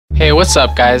Hey, what's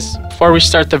up guys? Before we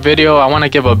start the video, I want to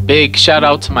give a big shout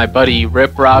out to my buddy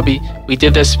Rip Robbie. We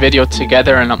did this video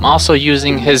together and I'm also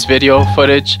using his video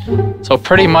footage. So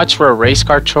pretty much we're race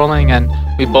car trolling and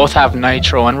we both have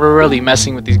Nitro and we're really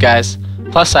messing with these guys.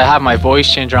 Plus I have my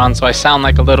voice changer on so I sound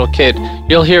like a little kid.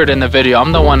 You'll hear it in the video.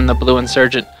 I'm the one in the blue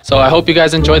insurgent. So I hope you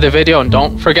guys enjoy the video and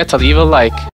don't forget to leave a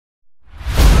like.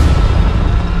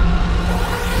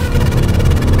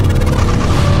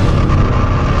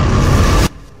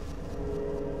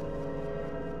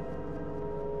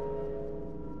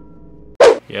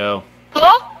 Yo.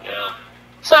 Hello? Yeah.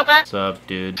 What's up, man? What's up,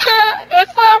 dude?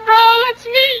 What's up, bro? It's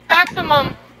me,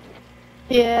 Maximum.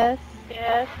 Yes.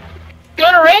 You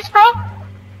want to race, bro?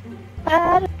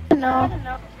 I don't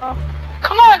know.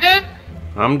 Come on, dude.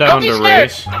 I'm down to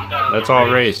race. Let's all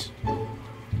race.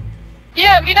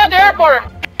 Yeah, meet at the airport.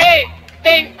 Hey,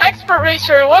 expert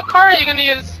racer, what car are you gonna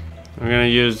use? I'm gonna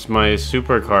use my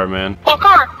supercar, man. What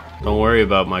car? Don't worry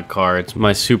about my car. It's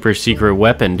my super secret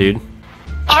weapon, dude.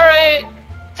 Alright.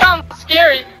 Sounds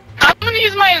scary. I'm gonna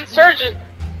use my Insurgent.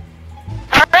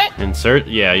 Alright? Insert?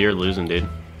 Yeah, you're losing, dude.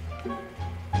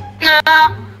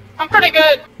 Nah, I'm pretty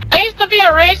good. I used to be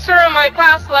a racer in my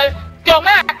past life. Yo,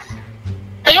 Max,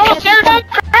 are you almost here, dude?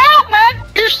 Crap, man!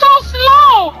 You're so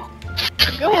slow!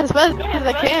 Go as fast as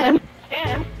I can.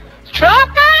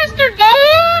 Truck faster,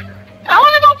 dude! I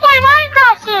wanna go play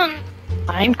Minecraft soon!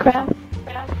 Minecraft?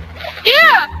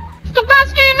 Yeah! It's the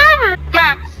best game ever!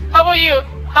 Max, how about you?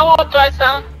 How old do I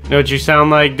sound? Know what you sound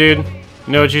like, dude? You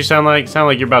know what you sound like? Sound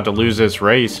like you're about to lose this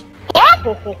race. What?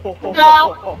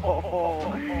 No.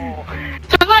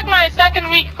 This is like my second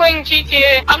week playing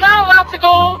GTA. I'm not allowed to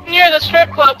go near the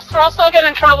strip clubs or else I'll get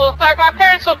in trouble. Like, my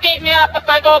parents will beat me up if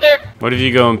I go there. What if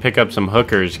you go and pick up some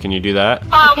hookers? Can you do that?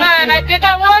 Oh man, I did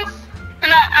that once,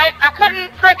 and I couldn't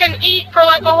frickin' eat for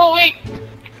like a whole week.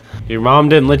 Your mom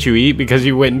didn't let you eat because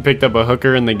you went and picked up a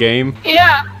hooker in the game?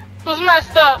 Yeah, it was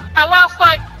messed up. I lost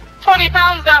like 20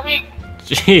 pounds that week.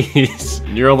 Jeez.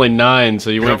 You're only 9,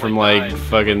 so you went from like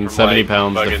fucking 70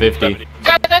 pounds to 50.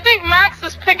 Guys, I think Max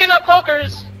is picking up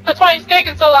hookers. That's why he's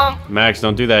taking so long. Max,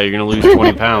 don't do that. You're gonna lose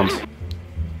 20 pounds.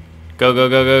 Go, go,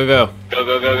 go, go, go.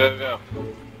 Go.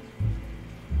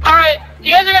 Alright,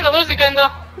 you guys are gonna lose again though.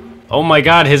 Oh my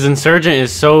god, his insurgent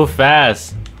is so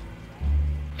fast.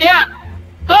 Yeah.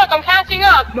 Look, I'm catching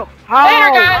up. No.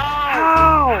 Later,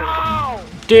 guys.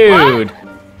 Dude.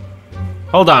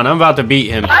 Hold on, I'm about to beat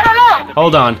him. I don't know.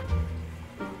 Hold on.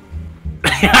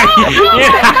 Yeah,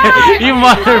 you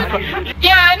motherfucker.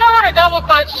 Yeah, I know how to double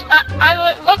clutch.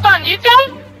 I looked on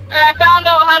YouTube and I found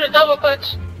out how to double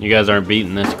clutch. You guys aren't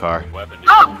beating this car.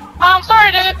 Oh, I'm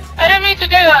sorry, dude. I didn't mean to do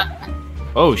that.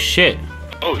 Oh shit.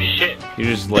 You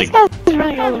just like... This guy's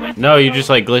running all the way. No, you just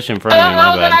like glitched in front of me, That my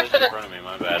was an bad. accident.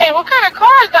 Hey, what kind of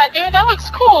car is that, dude? That looks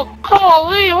cool.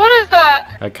 Holy, what is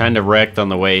that? I kind of wrecked on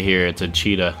the way here. It's a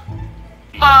cheetah.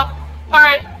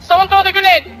 Alright. Someone throw the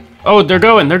grenade. Oh, they're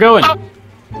going. Alright.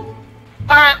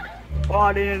 Oh,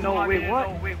 I didn't know. Wait, what?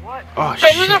 Oh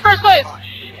Wait, who's in shit. first place?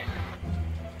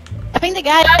 I think the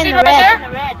guy That in dude the right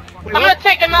red. there? I'm gonna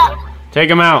take him out.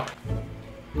 Take him out.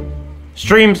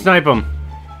 Stream snipe him.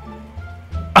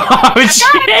 Oh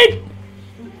shit.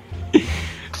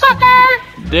 Sucker!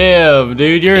 Damn,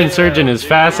 dude, your insurgent is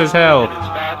fast as hell.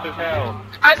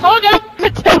 I told you.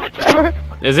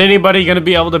 Is anybody gonna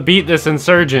be able to beat this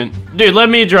insurgent? Dude, let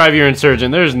me drive your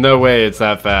insurgent. There's no way it's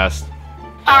that fast.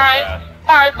 Alright,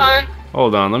 fine.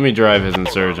 Hold on, let me drive his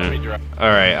insurgent.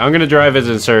 Alright, I'm gonna drive his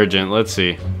insurgent. Let's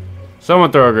see.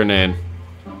 Someone throw a grenade.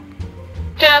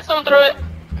 Yeah, someone threw it.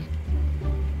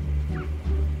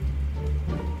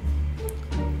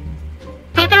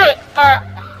 Who threw it? Alright.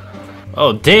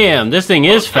 Oh damn, this thing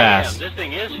is fast.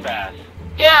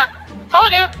 Yeah,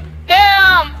 told you.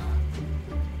 Damn!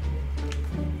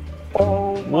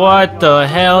 What the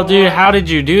hell, dude? How did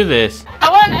you do this? I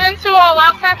went into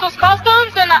Los Santos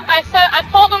Customs and I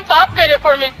told them to upgrade it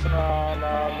for me.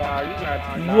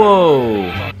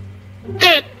 Whoa.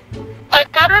 Dude,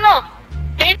 like, I don't know.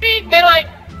 Maybe they, like,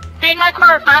 made my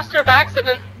car faster by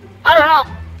accident. I don't know.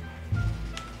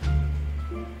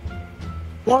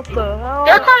 What the hell?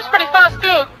 Your car's pretty fast,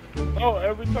 too. Oh,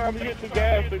 every time you hit the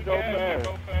gas, it goes fast.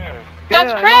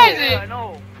 That's crazy. I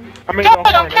know. I mean,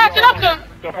 Good, I'm catching up to him.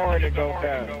 the horn it goes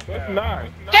fast. That's nice.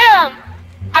 Damn!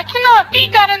 I cannot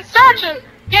beat that insurgent.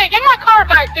 Yeah, get my car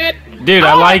back, dude. Dude, I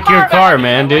want like my your car, back.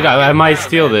 man. Dude, I might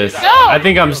steal this. No. I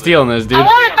think I'm stealing this, I dude.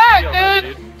 want it back,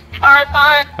 dude. Alright,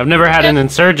 fine. I've never had an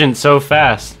insurgent so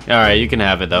fast. Alright, you can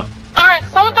have it, though. Alright,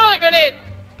 someone throw the grenade.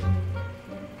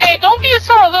 Hey, don't be a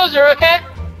sore loser, okay?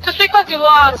 Just because you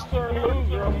lost. Sir,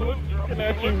 loser, I'm looking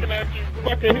at you.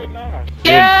 fucking hit Nas.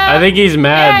 Yeah. I think he's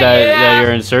mad Yeah, that, yeah. that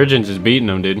your insurgents is beating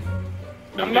him, dude.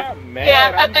 I'm not mad.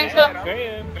 Yeah, I I'm think just so.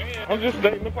 saying. I'm just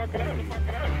stating the fucking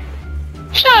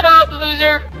obvious. Shut up,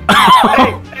 loser.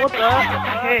 Hey, what the?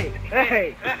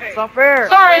 Hey, it's not fair.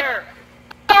 Sorry.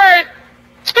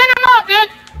 Spin him up, dude.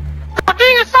 I'm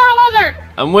being a star loser.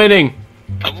 I'm winning.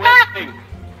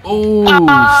 Ooh,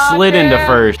 slid into man.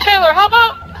 first. Taylor, how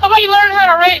about you learn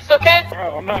how to race, okay?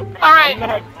 Bro, I'm not. Alright. I'm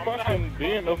not fucking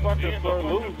being a fucking sore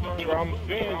loser. I'm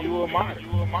saying you a minor.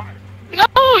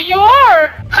 No, you are.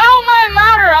 How am I a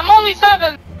matter? I'm only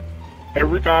 7.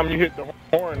 Every time you hit the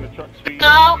horn, the truck speeds.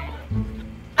 No.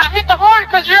 I hit the horn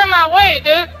because you're in my way,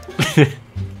 dude.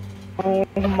 Oh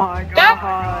my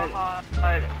god.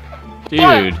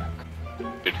 Dude.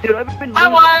 Dude, I've been I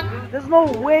won. losing. There's no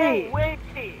way.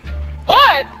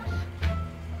 What?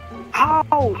 How?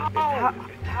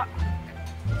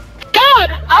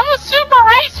 Dude, I'm a super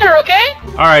racer, okay?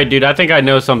 Alright, dude, I think I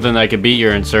know something that could beat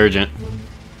your insurgent.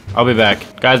 I'll be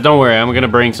back. Guys, don't worry, I'm gonna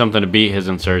bring something to beat his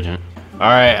insurgent.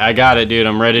 Alright, I got it, dude.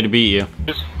 I'm ready to beat you.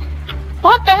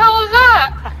 What the hell is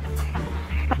that?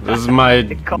 This is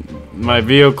my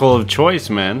vehicle of choice,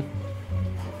 man.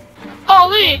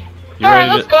 Holy. You Alright,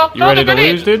 ready let's go. to, you ready to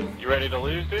lose, dude? You ready to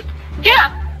lose, dude?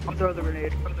 Yeah. I'm throwing the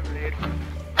grenade.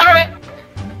 Alright.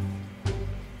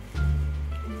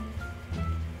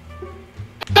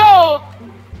 So.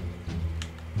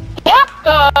 What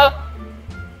the?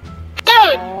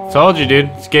 Dude. Told you, dude.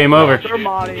 It's game over. They're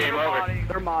modding.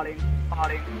 They're modding.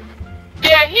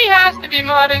 Yeah, he has to be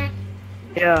modding.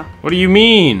 Yeah. What do you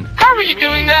mean? How are you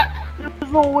doing that?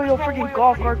 There's no way a freaking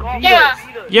golf cart could beat Yeah. us.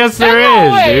 Yes, there There's no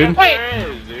is, way.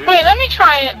 dude. Wait, let me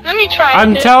try it.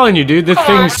 I'm dude. telling you, dude. This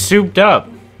Come on. thing's souped up.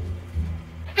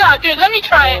 No, dude, let me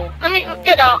try it. Let me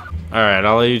get out. Alright,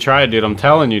 I'll let you try it, dude. I'm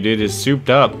telling you, dude. It's souped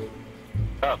up.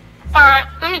 Alright,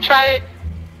 let me try it.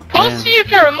 We'll Yeah. see if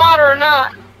you're a modder or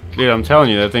not. Dude, I'm telling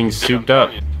you, that thing's souped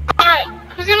up. Alright,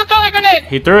 who's gonna throw the grenade?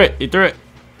 He threw it. He threw it.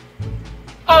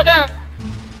 Oh, damn.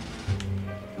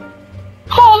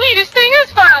 Holy, this thing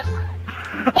is fast.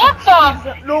 What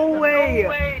the? No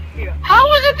way.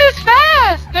 How is it this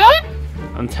fast, dude?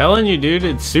 I'm telling you, dude.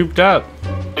 It's souped up.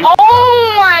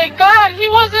 Oh my god, he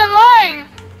wasn't lying.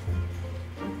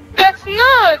 That's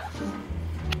nuts.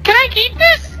 Can I keep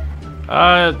this?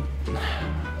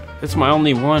 It's my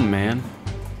only one, man.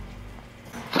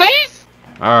 Please?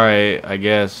 Alright, I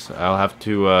guess I'll have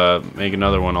to, make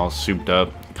another one all souped up.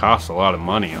 It costs a lot of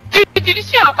money. Dude, did you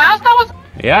see how fast I was?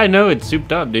 Yeah, I know. It's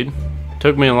souped up, dude.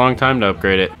 Took me a long time to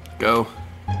upgrade it. Go.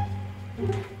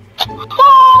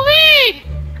 Holy!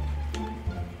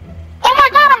 Oh my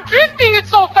god, I'm drifting it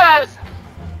so fast!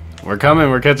 We're coming.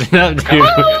 We're catching up, dude.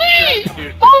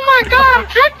 Holy! Oh my god, I'm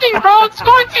drifting, bro! It's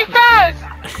going too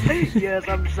fast! Yes,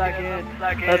 I'm second.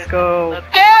 Let's go.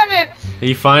 Damn it!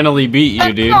 He finally beat you,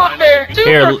 That's dude. not fair. Super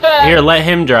Here, fast. here, let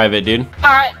him drive it, dude.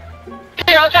 Alright.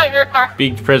 Here, I'll drive your car.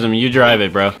 Beak Prism, you drive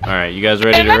it, bro. Alright, you guys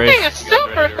ready And to that race? thing is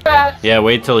super fast. Yeah,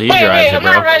 wait till he Wait, drives it, I'm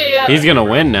not bro. ready yet. He's gonna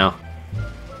win now.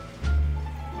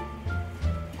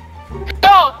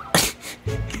 Go!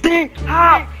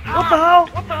 How? What the hell?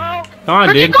 Come on,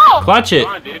 Where'd you dude. go? Clutch it.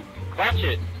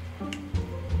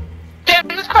 Damn,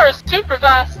 this car is super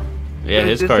fast. Yeah,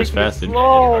 his This car's thing is fast, dude.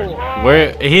 slow.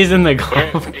 Where? He's in the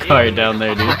golf cart down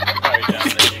there, dude.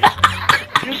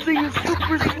 This thing is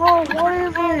super slow. What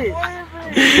is it?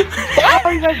 How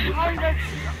are you guys?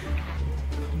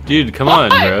 Dude, come on,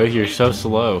 bro. You're so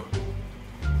slow.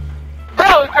 Bro,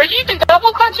 are you even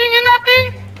double clutching in that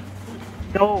thing?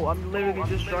 No, I'm literally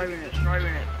just driving it.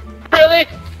 Really?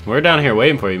 We're down here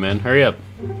waiting for you, man. Hurry up.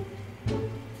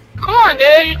 Come on,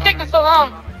 dude, you're taking so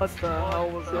long. What the hell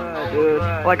was that, dude?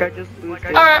 Like I just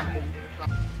boosted. Alright.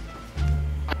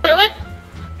 Really?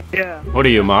 Yeah. What are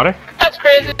you, a modder? That's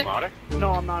crazy.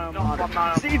 No, I'm not a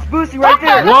mod. See, it's boosting right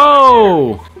there.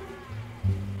 Whoa!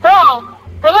 Bro,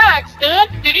 relax,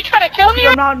 dude. Did you try to kill me?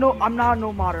 I'm not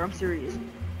no modder. I'm serious.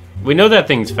 We know that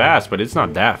thing's fast, but it's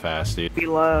not that fast, dude. We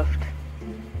left.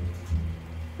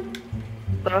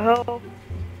 The hell?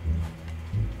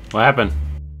 What happened?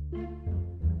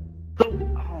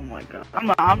 Oh my god.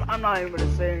 I'm not even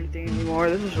gonna say anything anymore.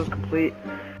 This is just complete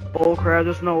bullcrap.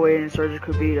 There's no way an insurgent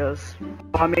could beat us.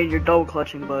 I mean, you're double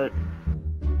clutching, but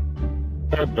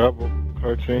That double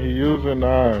clutching, he using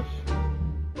eyes.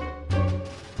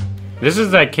 This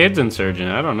is that kid's insurgent.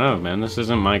 I don't know, man. This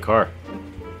isn't my car.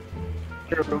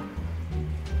 true.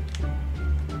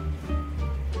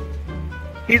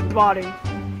 He's modding.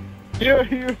 Yeah,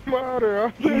 he's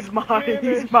modded. He's modded.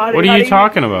 He's modded. What are you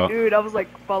talking about? Dude, I was like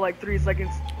about like 3 seconds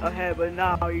ahead, but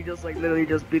now he just like literally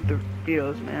just beat the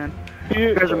videos, man.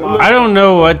 You guys are modded. I don't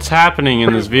know what's happening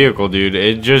in this vehicle, dude.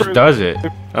 It just does it.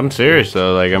 I'm serious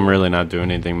though. Like I'm really not doing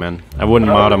anything, man. I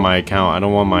wouldn't mod on my account. I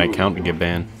don't want my account to get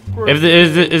banned. Is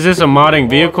this a modding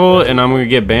vehicle and I'm gonna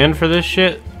get banned for this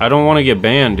shit? I don't want to get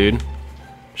banned, dude.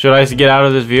 Should I get out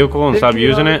of this vehicle and stop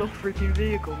using it? Freaking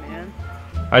vehicle, man.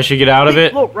 I should get out of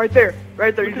it? Look, right there.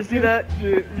 Right there. You can see that?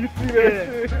 You see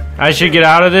that shit? I should get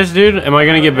out of this, dude? Am I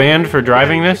gonna get banned for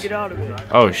driving this? Get out of it.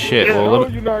 Oh shit. No,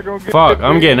 Well, you're not gonna get fuck.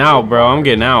 I'm getting out, bro. I'm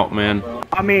getting out, man.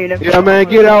 I mean, if Yeah, man,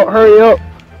 get out. Hurry up.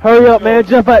 Hurry up, man.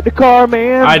 Jump out the car,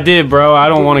 man. I did, bro. I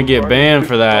don't want to get banned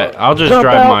for that. I'll just Jump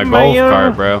drive out, my golf man.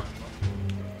 cart, bro.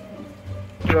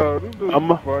 Yo, this dude's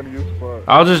funny as fuck.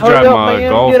 I'll just Hurry drive up, my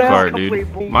man. golf Get out. cart,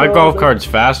 dude. My golf cart's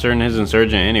faster than his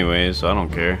Insurgent anyway, so I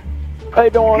don't care. They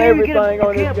doing you everything can't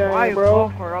on this buy game, a bro.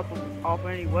 golf cart off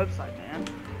any website, man.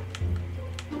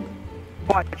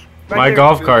 Watch. Right My there.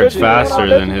 golf cart's Yeah, faster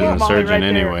than his Molly, Insurgent right there.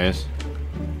 anyways.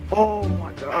 Oh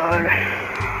my god.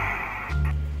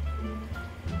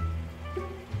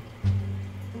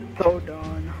 So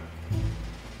done.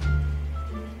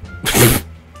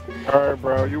 Alright,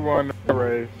 bro, you won the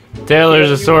race.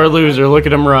 Taylor's a sore loser. Look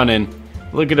at him running.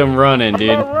 Look at him running, I'm dude.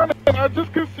 not running. I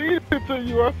just conceded to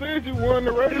you. I said you won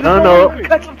the race. No. I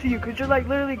catch up to you because you're like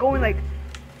literally going like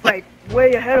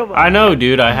way ahead of us. I know,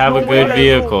 dude. I have a good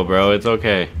vehicle, bro. It's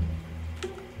okay.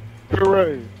 Good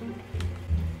race.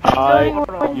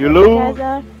 Alright, you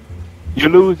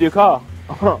lose your car.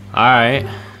 Alright.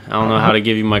 I don't know how to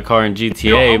give you my car in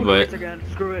GTA, but...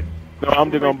 Screw it. No,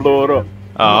 I'm just gonna blow it up.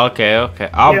 Oh, okay.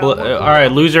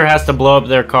 Alright, loser has to blow up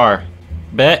their car.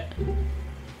 Bet?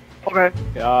 Okay,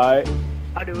 Alright.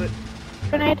 I'll do it.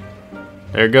 Grenade.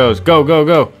 There it goes. Go, go,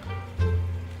 go.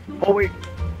 Oh wait.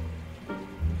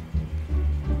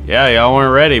 Yeah, y'all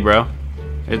weren't ready, bro.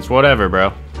 It's whatever,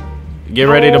 bro. Get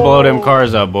ready to blow them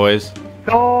cars up, boys.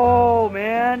 No,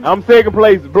 man. I'm second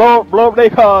place. Blow up their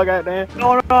car, goddamn.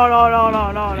 No.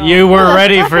 You weren't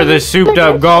ready for the souped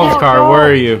up golf cart,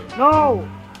 were you? No.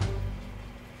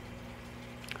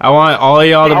 I want all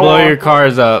y'all to blow your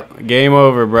cars up. Game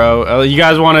over, bro. You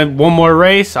guys want one more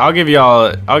race? I'll give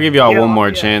y'all one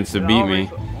more chance to beat me.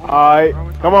 Alright,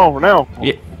 come on now.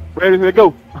 Yeah. Ready to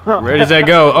go. Where does that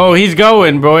go? Oh, he's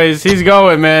going, boys. He's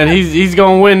going, man. He's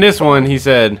gonna win this one, he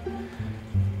said.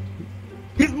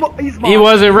 He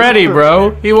wasn't ready,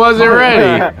 bro. He wasn't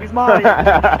ready. He's mine.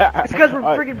 It's because we're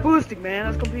freaking boosting, man.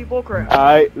 That's complete bullcrap.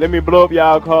 Alright, let me blow up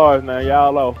y'all cars now.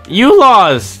 Y'all low. You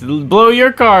lost. Blow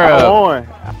your car I up. won.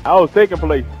 I was second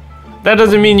place. That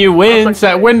doesn't mean you win.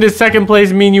 When does second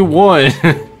place mean you won?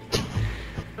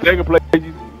 Second place,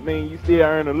 you still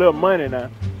earn a little money now.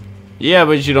 Yeah,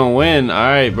 but you don't win. All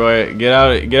right, bro. Get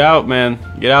out, man.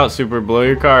 Get out, Super. Blow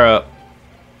your car up.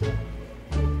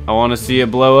 I want to see it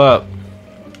blow up.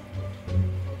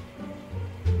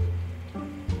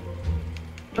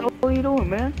 What are you doing,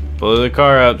 man? Blow the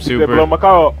car up, You said blow Super. my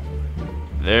car up.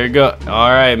 There you go. All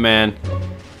right, man.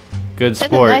 Good That's a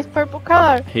sport. nice purple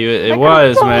car. It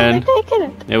was, man. They're taking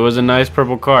it. It was a nice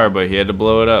purple car, but he had to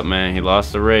blow it up, man. He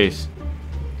lost the race.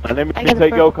 And let me I got a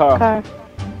take your purple car.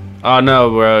 Oh no,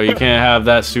 bro. You can't have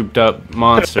that souped up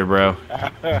monster, bro.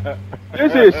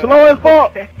 This is slow as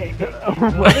fuck.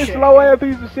 This slow ass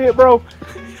piece of shit, bro.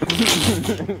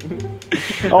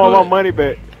 I want my money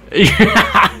back.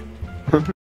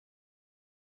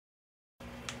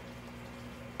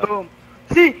 Boom.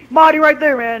 See, Marty right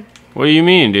there, man. What do you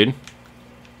mean, dude?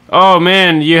 Oh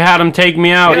man, you had him take me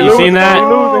out. He You seen losing,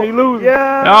 that? He losing.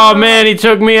 Yeah. Oh man, he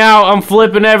took me out. I'm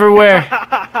flipping everywhere.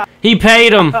 He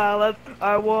paid him.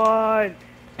 I won.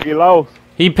 He lost.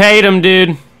 He paid him,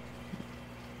 dude.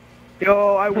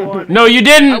 Yo, I won. No, you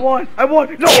didn't. I won. No. I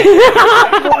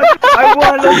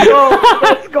won.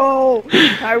 Let's go.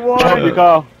 I Drop your won.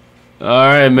 car. All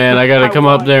right, man. I gotta come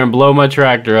up there and blow my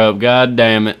tractor up. God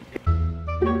damn it.